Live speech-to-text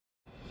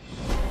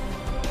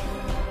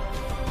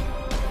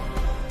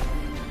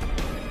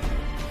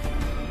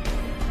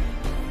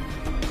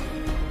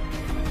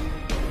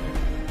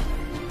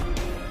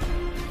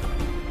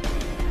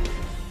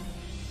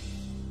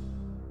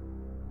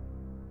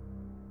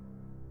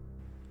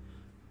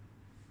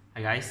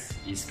Hi guys,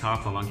 it's Carl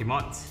from Monkey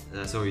Mods.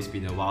 So it's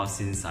been a while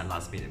since I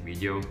last made a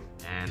video,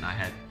 and I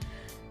had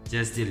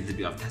just did a little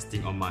bit of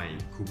testing on my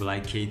Kublai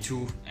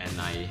K2, and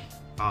I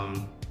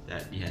found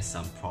that it has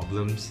some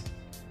problems,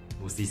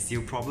 mostly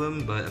seal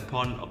problem. But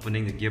upon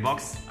opening the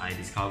gearbox, I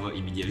discovered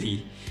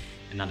immediately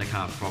another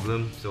kind of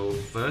problem. So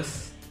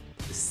first,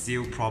 the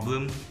seal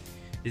problem.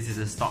 This is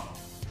a stock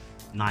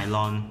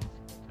nylon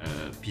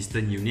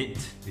piston unit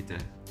with a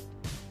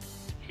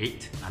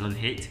head, nylon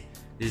head.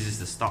 This is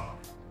the stock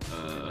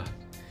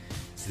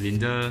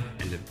cylinder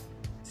and the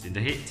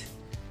cylinder head.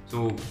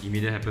 So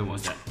immediately happened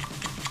was that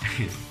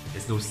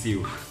there's no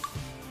seal.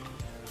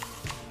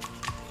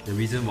 The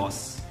reason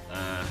was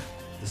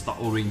the stock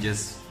O-ring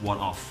just worn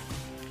off.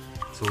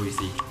 So you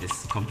see,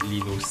 there's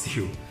completely no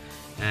seal.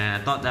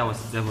 And I thought that was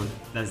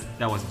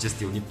just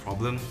the only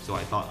problem. So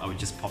I thought I would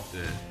just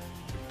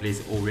replace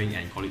the O-ring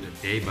and call it a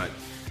day. But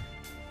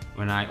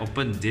when I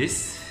opened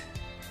this,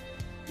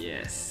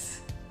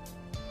 yes,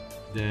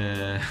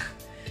 the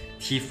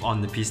teeth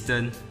on the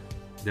piston,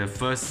 the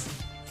first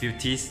few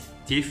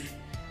teeth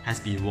has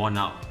been worn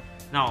out.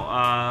 Now,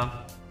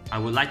 I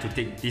would like to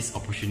take this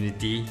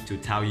opportunity to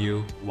tell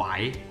you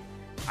why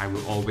I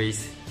will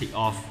always take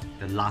off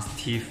the last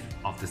teeth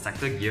of the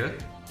sector gear,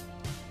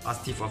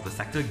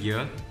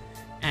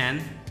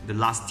 and the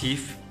last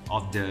teeth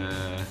of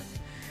the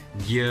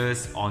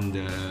gears on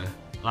the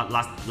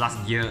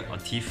last gear or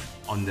teeth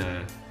on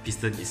the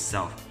piston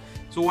itself.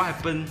 So what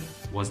happened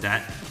was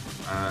that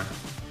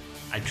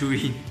I threw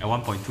in a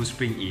 1.2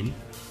 spring in.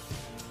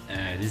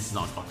 This is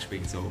not a stock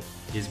spring, so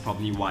this is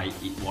probably why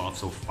it wore off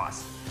so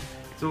fast.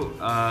 So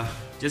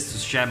just to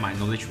share my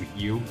knowledge with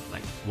you,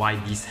 like why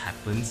this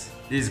happens.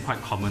 This is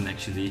quite common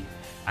actually.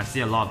 I've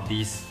seen a lot of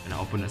these when I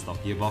open a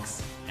stock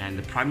gearbox, and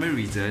the primary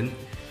reason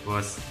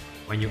was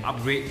when you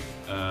upgrade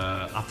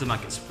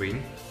aftermarket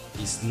spring,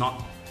 it's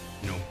not,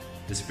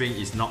 the spring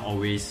is not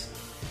always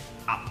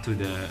up to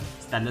the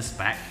standard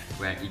spec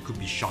where it could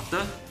be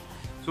shorter.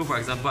 So for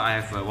example, I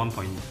have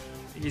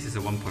this is a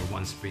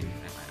 1.1 spring,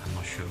 I'm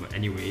not sure, but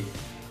anyway,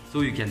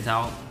 so you can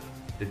tell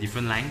the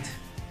different length.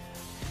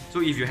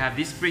 So if you have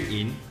this spring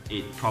in,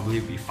 it probably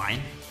will be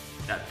fine.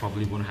 That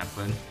probably won't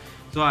happen.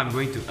 So I'm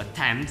going to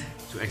attempt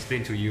to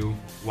explain to you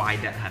why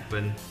that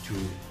happened to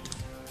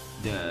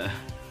the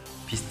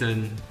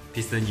piston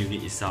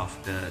unit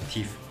itself, the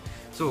teeth.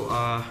 So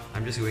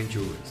I'm just going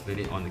to explain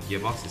it on the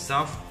gearbox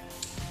itself.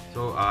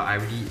 So I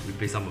already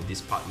replaced some of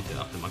this part with the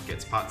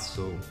aftermarket parts,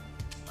 so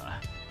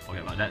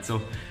forget about that.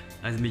 So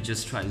let me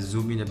just try to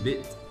zoom in a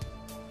bit.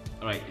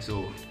 Alright,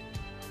 so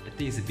I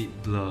think it's a bit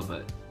blur,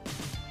 but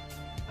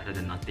better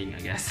than nothing,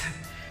 I guess.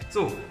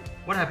 So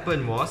what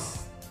happened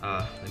was,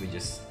 let me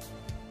just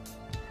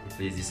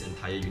replace this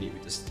entire unit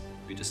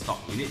with the stock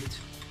unit.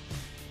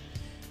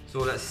 So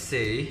let's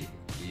say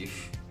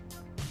if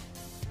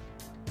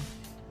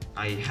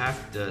I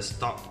have the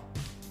stock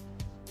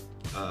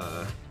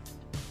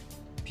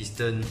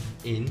piston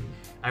in,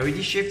 I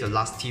already shaved the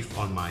last teeth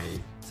on my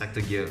stock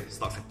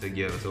sector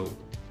gear, so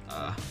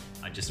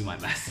I just do my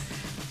best.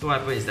 So what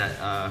happens is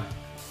that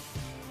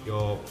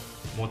your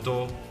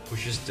motor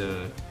pushes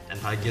the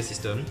entire gear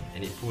system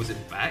and it pulls it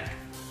back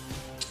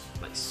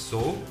like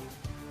so.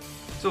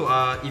 So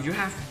if you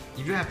have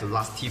the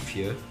last teeth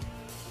here,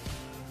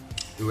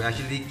 it will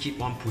actually keep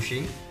on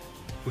pushing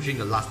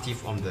the last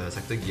teeth on the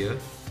sector gear,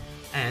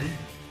 and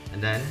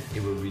then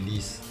it will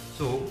release.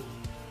 So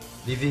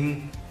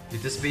leaving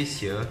little space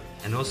here,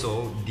 and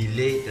also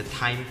delay the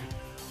time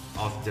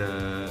of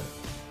the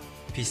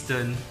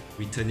piston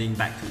returning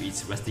back to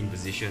its resting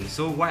position.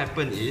 So what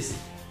happened is,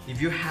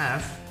 if you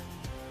have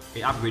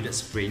an upgraded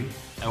spring,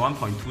 a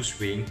 1.2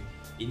 spring,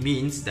 it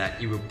means that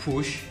it will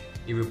push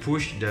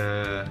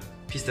the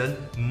piston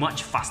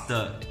much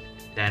faster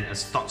than a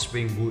stock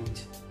spring would,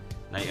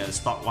 like a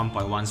stock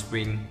 1.1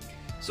 spring.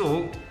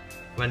 So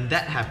when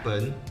that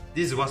happens,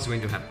 this is what's going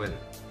to happen.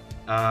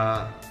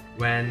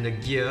 When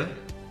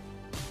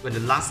the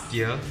last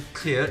gear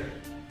cleared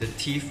the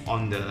teeth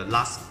on the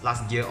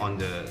last gear on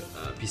the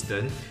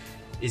piston,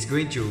 is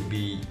going to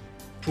be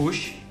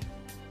pushed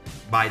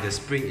by the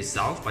spring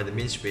itself, by the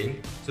main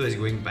spring, so it's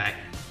going back.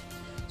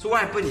 So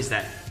what happens is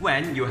that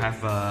when you're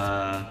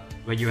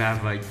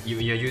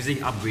using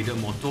upgraded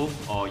motor,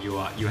 or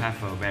you're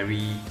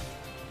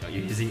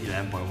using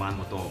 11.1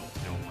 motor,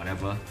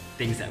 whatever,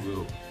 things that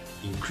will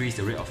increase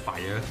the rate of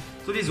fire.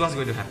 So this is what's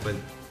going to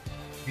happen.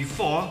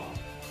 Before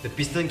the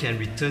piston can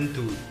return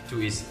to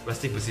its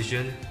resting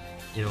position,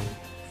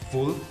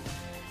 full,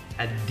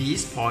 at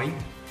this point,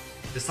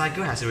 the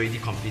cycle has already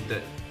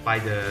completed by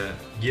the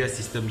gear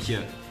system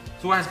here.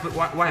 So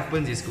what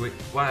happens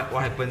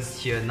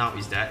here now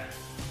is that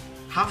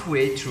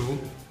halfway through,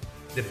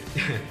 the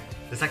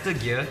sector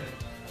gear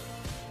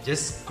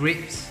just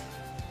scrapes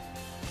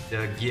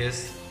the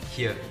gears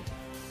here.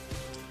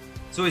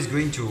 So it's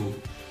going to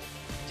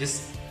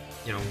just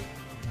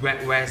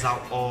wears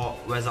out all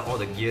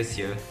the gears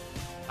here,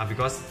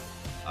 because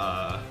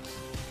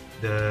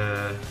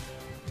the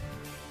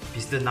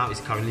piston now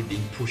is currently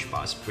being pushed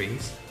by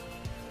springs,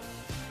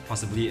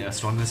 possibly a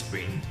stronger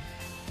spring.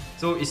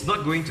 So it's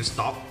not going to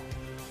stop.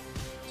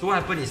 So what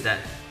happened is that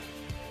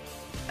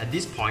at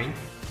this point,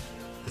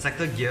 the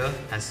sector gear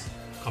has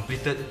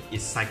completed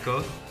its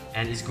cycle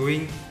and is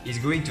going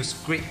to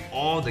scrape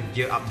all the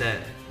gear up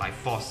there by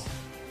force.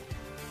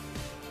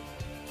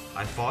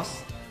 And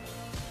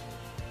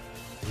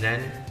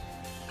then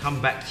come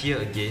back here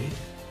again.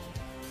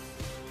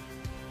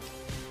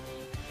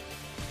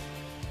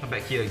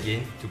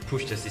 To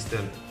push the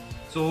system.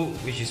 So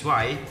which is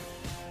why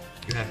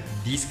you have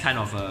these kind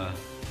of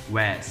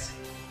wears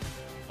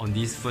on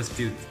these first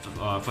few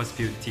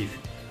teeth.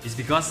 It's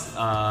because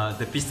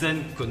the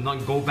piston could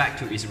not go back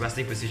to its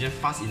resting position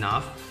fast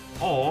enough,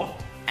 or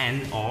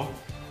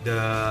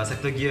the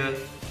sector gear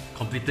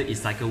completed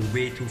its cycle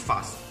way too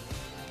fast.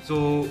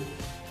 So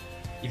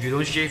if you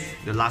don't shave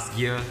the last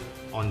gear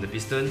on the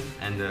piston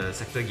and the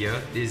sector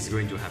gear, this is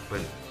going to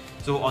happen.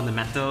 So on the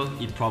metal,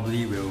 it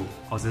probably will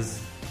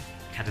causes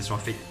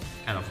catastrophic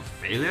kind of a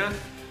failure.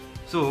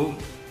 So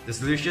the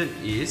solution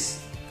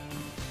is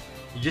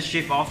you just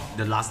shave off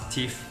the last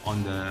teeth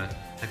on the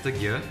sector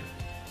gear,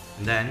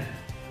 and then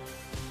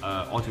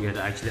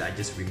altogether, actually, I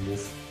just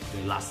remove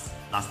the last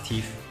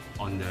teeth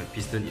on the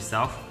piston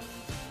itself.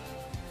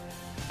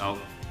 So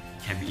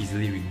it can be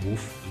easily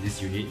removed on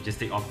this unit. Just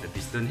take off the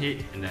piston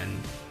head, and then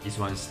this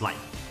one slide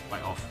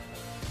right off.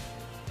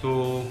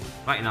 So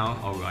right now,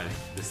 alright,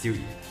 the seal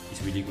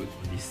is really good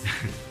on this.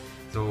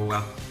 So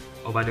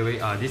oh, by the way,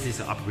 this is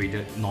an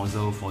upgraded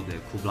nozzle for the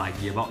Kublai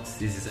gearbox.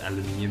 This is an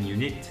aluminium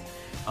unit.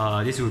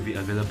 This will be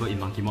available in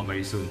Monkey Mod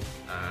very soon.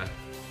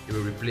 It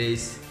will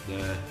replace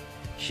the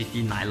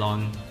shitty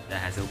nylon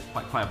that has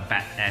quite a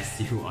bad ass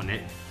seal on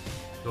it.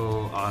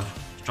 So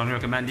strongly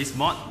recommend this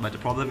mod, but the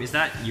problem is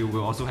that you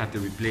will also have to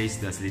replace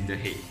the cylinder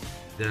head.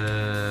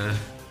 The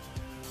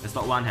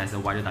stock one has a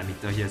wider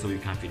diameter here, so you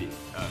can't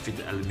fit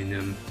the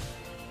aluminium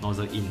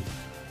nozzle in.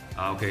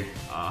 Okay,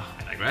 I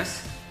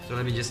digress. So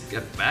let me just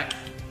get back.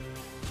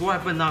 So what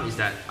happened now is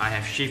that I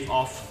have shaved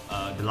off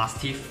the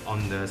last teeth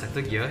on the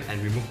sector gear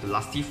and removed the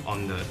last teeth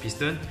on the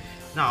piston.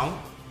 Now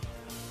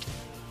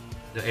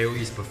the AOE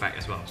is perfect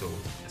as well, so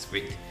that's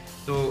great.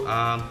 So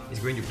it's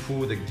going to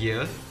pull the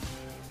gear,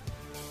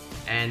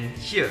 and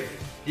here,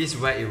 this is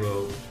where it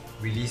will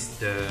release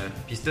the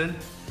piston.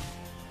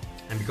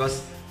 And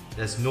because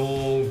there's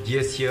no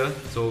gears here,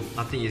 so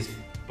nothing is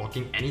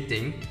blocking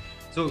anything,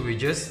 so we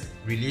just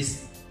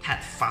release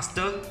that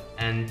faster,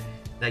 and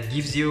that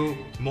gives you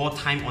more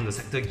time on the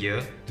sector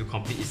gear to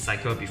complete its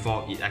cycle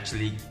before it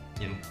actually,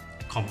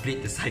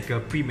 complete the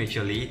cycle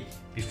prematurely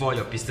before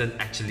your piston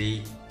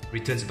actually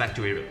returns back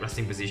to a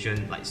resting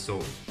position like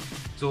so.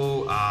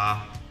 So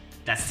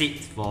that's it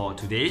for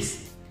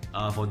today's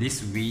for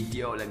this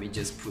video. Let me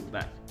just put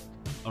back.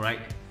 Alright,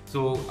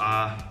 so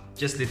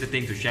just little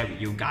thing to share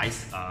with you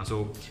guys.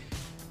 So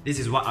this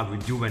is what I will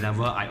do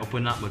whenever I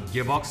open up a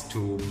gearbox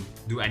to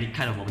do any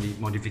kind of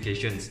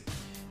modifications.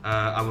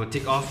 I will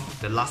take off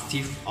the last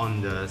teeth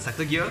on the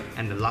sector gear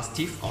and the last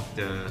teeth of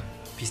the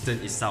piston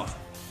itself.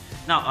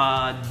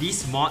 Now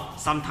this mod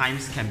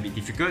sometimes can be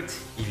difficult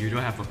if you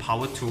don't have a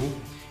power tool,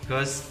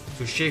 because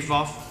to shave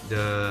off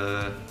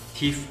the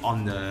teeth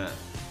on the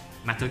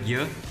metal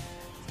gear,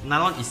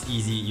 nylon is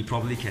easy, you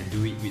probably can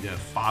do it with a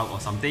file or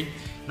something.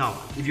 Now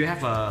if you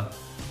have a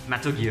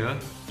metal gear,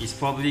 it's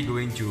probably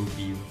going to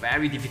be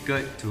very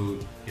difficult to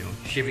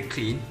shave it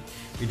clean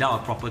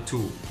without a proper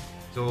tool.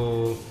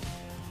 So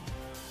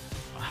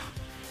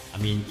I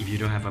mean, if you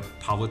don't have a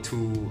power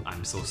tool,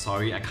 I'm so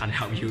sorry, I can't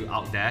help you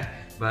out there.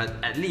 But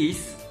at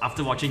least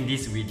after watching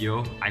this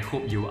video, I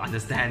hope you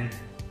understand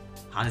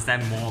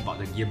more about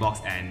the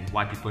gearbox and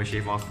why people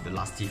shave off the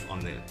last teeth on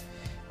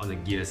the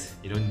gears.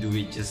 You don't do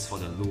it just for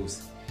the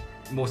looks.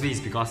 Mostly it's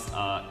because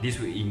this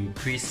will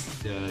increase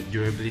the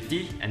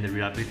durability and the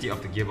reliability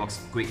of the gearbox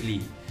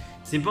greatly.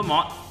 Simple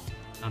mod,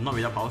 not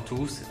without power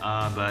tools,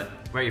 but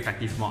very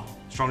effective mod.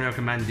 Strongly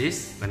recommend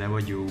this whenever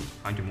you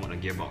try to mod a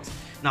gearbox.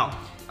 Now,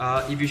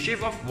 if you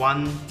shave off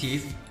one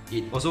teeth,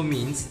 it also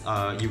means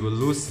you will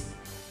lose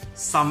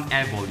some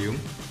air volume,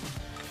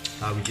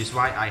 which is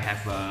why I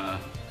have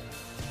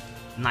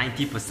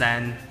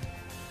 90%.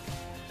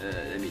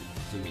 Let me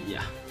zoom in.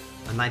 Yeah,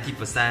 a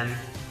 90%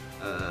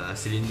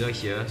 cylinder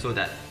here, so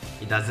that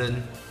it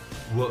doesn't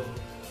work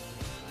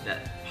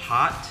that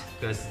hard,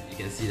 because you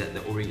can see that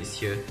the O-ring is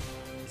here,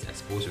 it's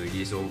exposed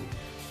already. So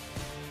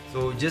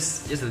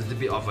just a little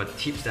bit of a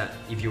tips that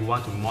if you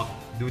want to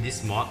do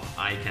this mod,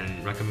 I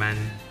can recommend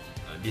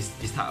this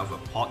type of a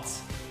pot.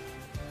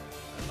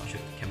 I'm not sure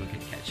if the camera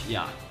can catch.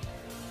 Yeah,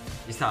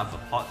 this type of a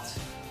pot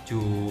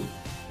to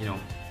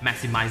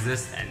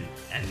maximizes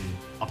and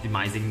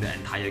optimizing the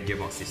entire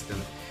gearbox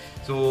system.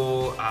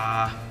 So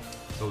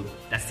so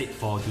that's it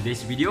for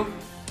today's video.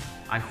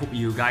 I hope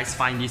you guys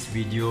find this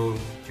video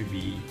to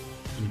be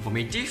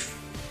informative,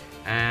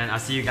 and I'll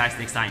see you guys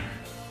next time.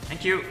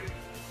 Thank you.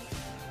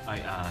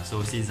 Alright,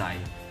 so since I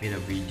made a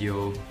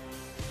video,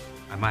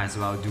 I might as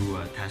well do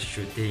a test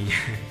shooting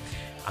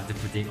after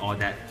putting all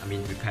that,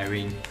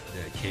 repairing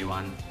the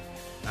K1.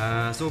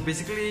 So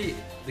basically,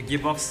 the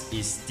gearbox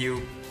is still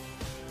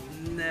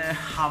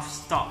half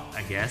stock,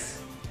 I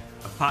guess.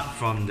 apart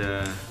from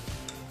the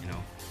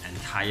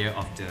entire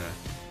of the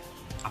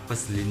upper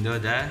cylinder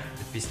there,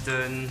 the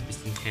piston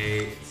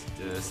head,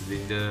 the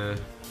cylinder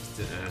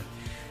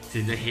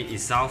head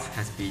itself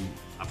has been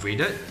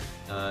upgraded,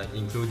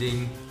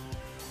 including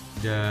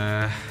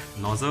the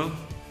nozzle.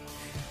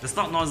 The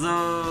stock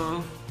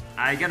nozzle,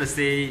 I gotta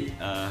say,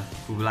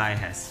 Kublai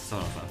has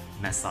sort of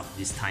messed up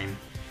this time.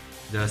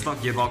 The stock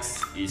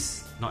gearbox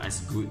is not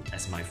as good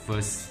as my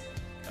first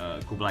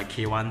Kublai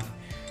K1.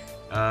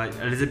 A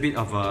little bit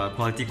of a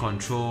quality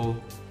control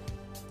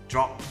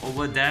drop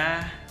over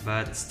there,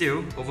 but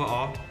still,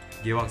 overall,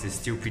 gearbox is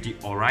still pretty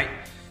alright.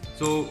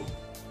 So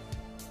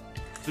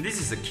this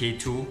is a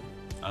K2.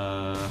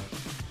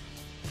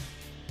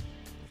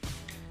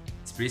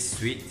 It's pretty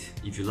sweet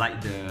if you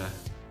like the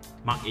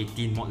Mark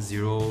 18 Mod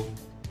 0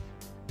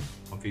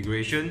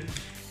 configuration.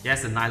 It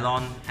has a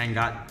nylon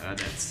handguard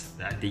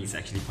that I think is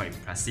actually quite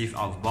impressive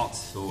out of box,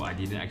 so I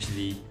didn't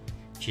actually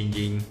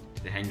changing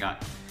the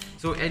handguard.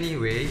 So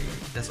anyway,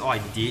 that's all I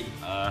did.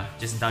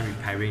 Just done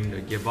repairing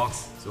the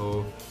gearbox,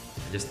 so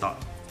I just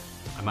thought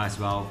I might as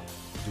well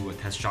do a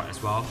test shot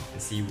as well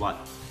and see what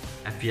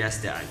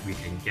FPS that we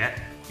can get,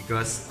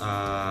 because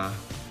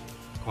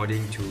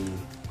according to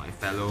my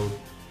fellow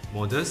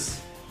modders,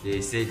 they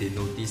say they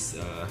noticed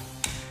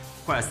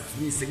quite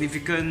a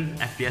significant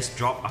FPS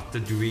drop after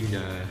doing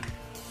the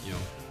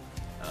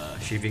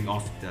shaving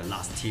off the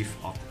last teeth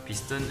of the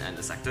piston and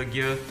the sector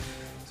gear.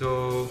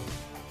 So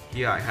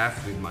here I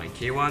have with my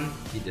K1,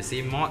 did the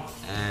same mod,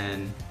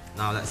 and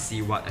now let's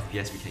see what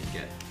FPS we can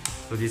get.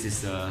 So this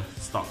is the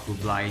stock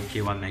Kublai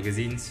K1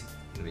 magazines.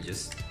 Let me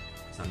just put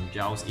some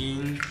gels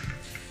in.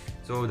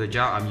 So the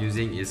gel I'm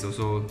using is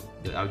also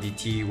the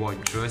LDT War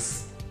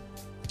Interest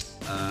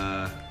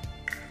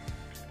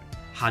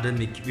hardened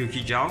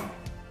milky gel.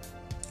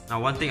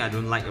 Now one thing I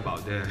don't like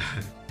about the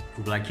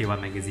Kublai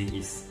K1 magazine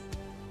is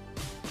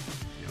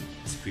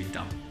it's pretty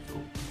dumb. So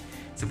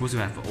it's supposed to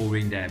have an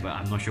O-ring there, but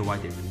I'm not sure why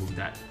they removed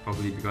that.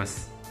 Probably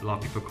because a lot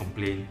of people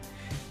complain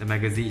the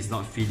magazine is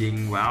not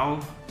feeding well,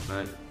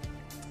 but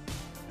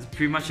it's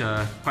pretty much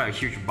quite a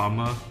huge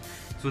bummer.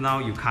 So now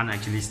you can't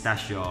actually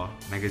stash your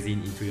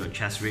magazine into your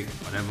chest rig,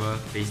 whatever,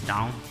 face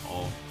down,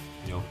 or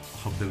all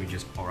of them will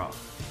just pour out.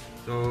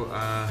 So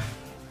I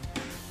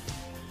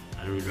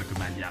don't really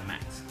recommend the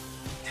Max.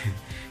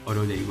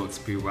 Although it works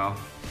pretty well,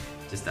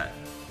 just that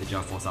the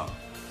gel falls out.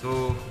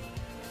 So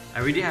I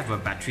already have a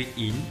battery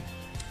in.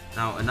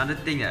 Now another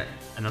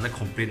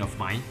complaint of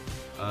mine,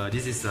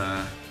 this is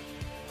a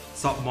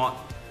soft mod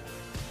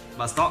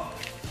buttstock,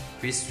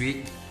 pretty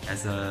sweet,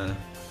 as a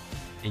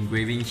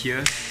engraving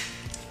here.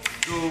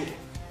 So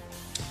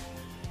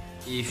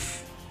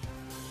if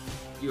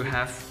you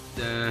have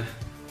the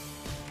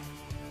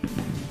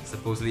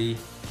supposedly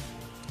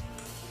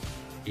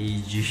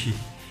AG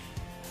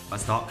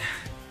buttstock,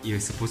 you're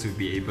supposed to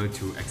be able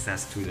to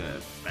access to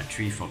the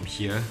battery from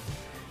here,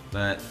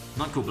 but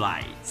not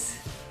Kublai.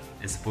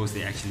 I suppose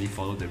they actually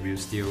follow the real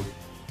steel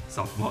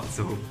soft mod,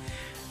 so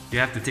you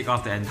have to take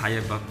off the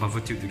entire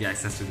buffer tube to get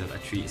access to the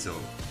battery, so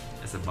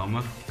that's a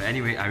bummer. But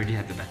anyway, I already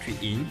have the battery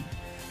in,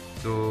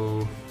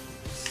 so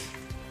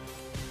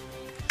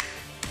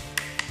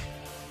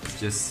let's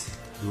just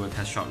do a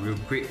test shot real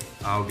quick.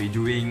 I'll be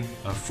doing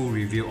a full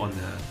review on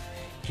the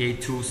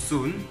K2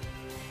 soon,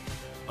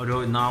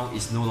 although now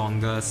it's no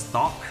longer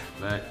stock,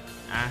 but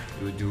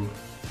it will do.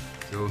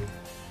 So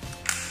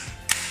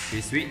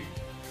pretty sweet.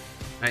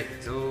 Right,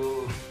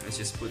 so let's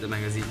just put the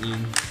magazine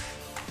in,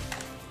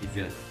 give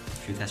it a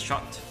few test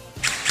shots.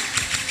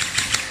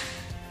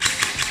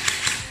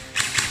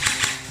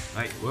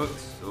 Right,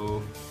 works.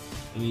 So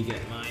let me get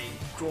my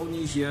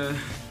crony here.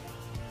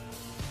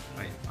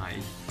 Right, my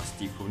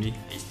trusty crony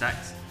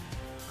A-Stacks.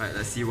 Right,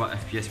 let's see what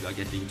FPS we are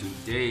getting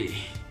today.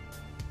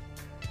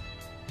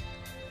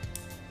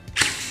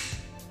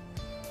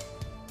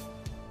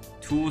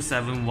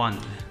 .271. Not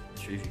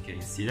sure if you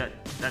can see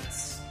that.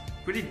 That's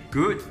pretty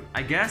good,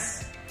 I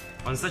guess.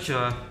 On such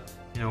a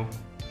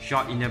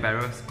short inner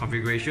barrel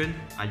configuration,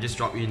 I just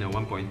dropped in a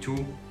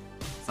 1.2.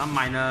 Some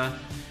minor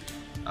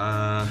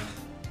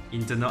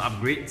internal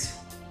upgrades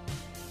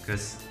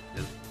because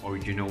the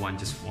original one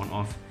just worn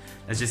off.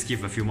 Let's just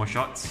give a few more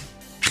shots.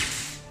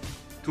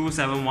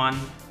 271.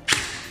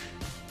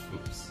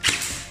 Oops.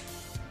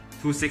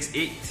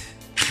 268.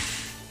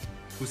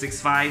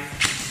 265.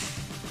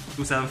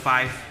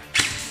 275.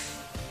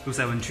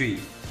 273.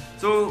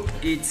 So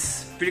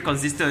it's pretty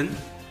consistent,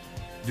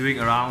 doing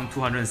around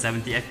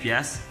 270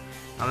 FPS.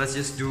 Now let's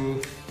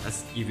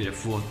give it a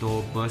full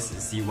auto burst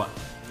and see what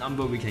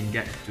number we can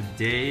get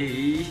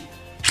today.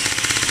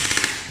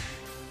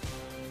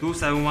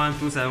 271,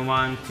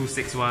 271,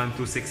 261,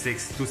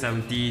 266,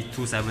 270,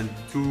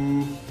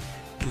 272,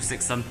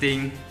 26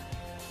 something.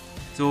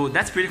 So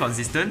that's pretty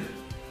consistent.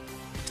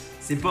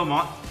 Simple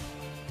mod.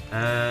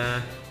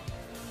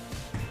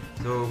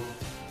 So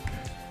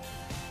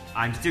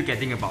I'm still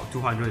getting about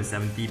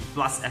 270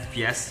 plus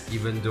FPS,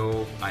 even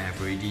though I have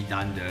already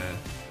done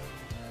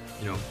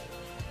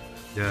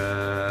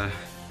the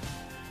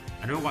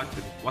I don't know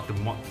what the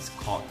mod is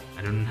called.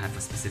 I don't have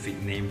a specific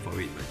name for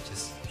it, but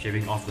just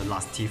shaving off the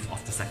last teeth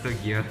of the sector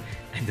gear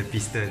and the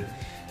piston.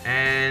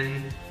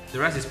 And the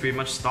rest is pretty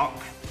much stock.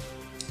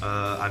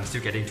 I'm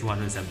still getting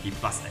 270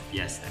 plus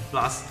FPS, and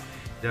plus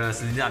the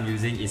cylinder I'm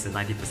using is a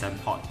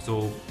 90% pot,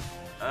 so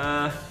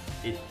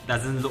it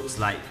doesn't look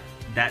like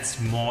that's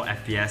more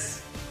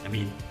FPS. I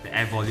mean, the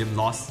air volume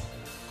loss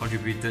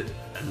contributed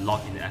a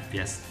lot in the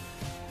FPS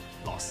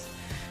loss.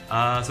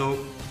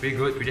 So pretty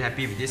good, pretty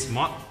happy with this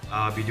mod.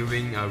 I'll be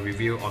doing a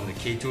review on the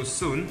K2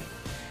 soon,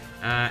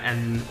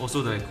 and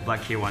also the Kublai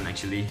K1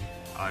 actually.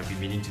 I've been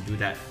meaning to do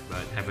that,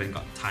 but haven't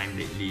got time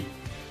lately.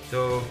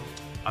 So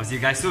I'll see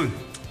you guys soon.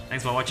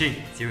 Thanks for watching.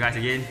 See you guys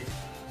again.